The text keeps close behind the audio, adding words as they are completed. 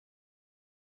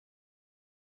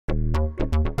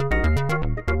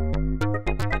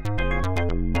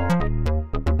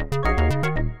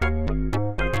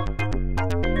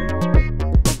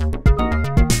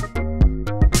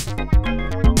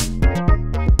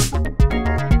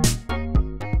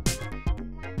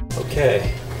Okay,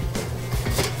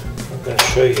 what I'm going to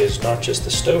show you is not just the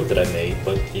stove that I made,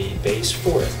 but the base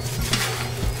for it.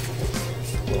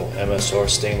 Little MSR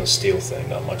stainless steel thing,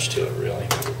 not much to it really.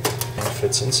 And it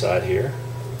fits inside here.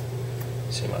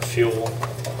 See my fuel,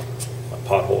 my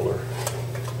pot holder,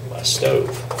 my stove,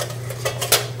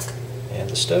 and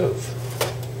the stove.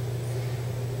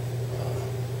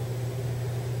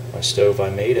 My stove I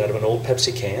made out of an old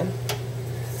Pepsi can,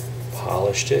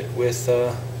 polished it with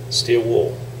steel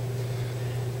wool.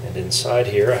 And inside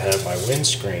here I have my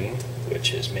windscreen,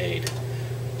 which is made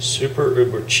super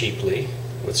uber cheaply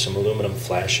with some aluminum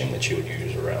flashing that you would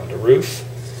use around a roof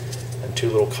and 2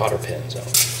 little cotter pins on it.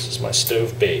 This is my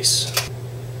stove base.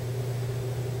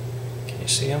 Can you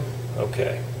see them?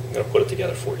 Okay, I'm going to put it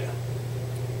together for you.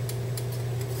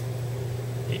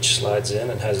 Each slides in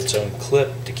and has its own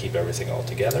clip to keep everything all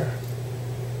together.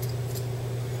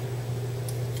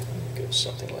 It goes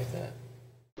something like that.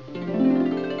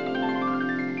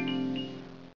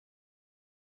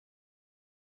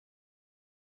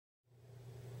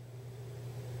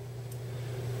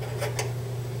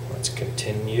 Let's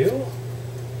continue.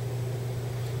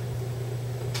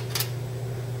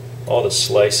 All the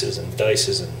slices and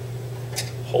dices and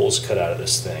holes cut out of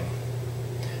this thing,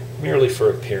 merely for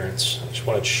appearance. I just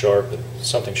wanted sharp,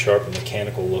 something sharp and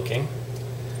mechanical looking.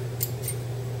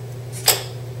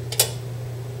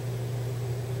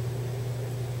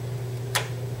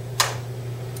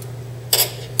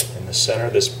 In the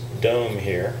center, this dome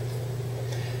here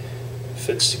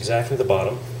fits exactly the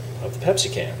bottom of the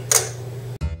Pepsi can.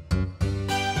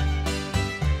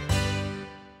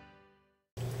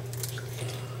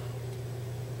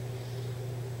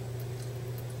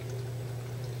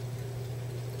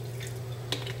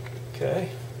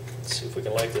 Okay, let's see if we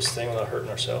can light this thing without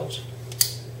hurting ourselves.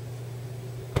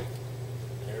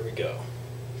 There we go.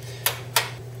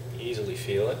 Easily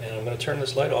feel it, and I'm going to turn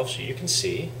this light off so you can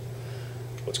see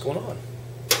what's going on.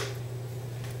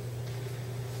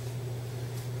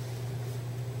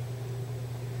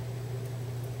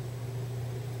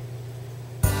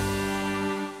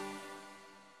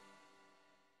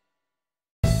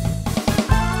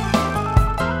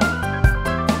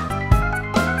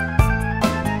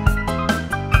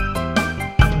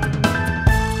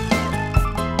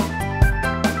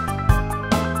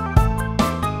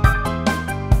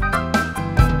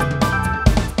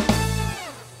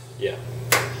 Yeah.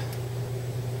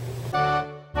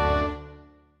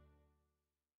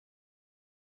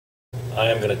 I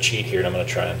am going to cheat here and I'm going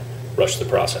to try and rush the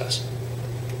process.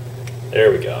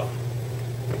 There we go.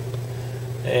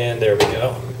 And there we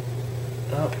go.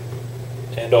 Oh.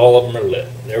 And all of them are lit.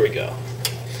 There we go.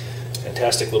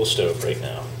 Fantastic little stove right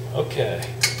now. Okay.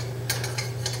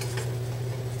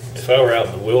 If I were out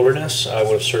in the wilderness, I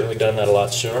would have certainly done that a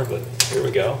lot sooner, but here we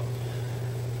go.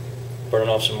 Burning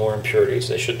off some more impurities.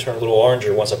 They should turn a little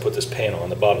oranger once I put this paint on.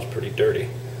 The bottom's pretty dirty.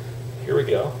 Here we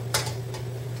go.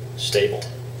 Stable.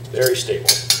 Very stable.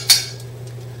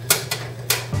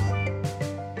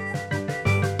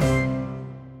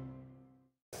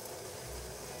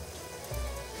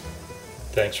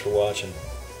 Thanks for watching.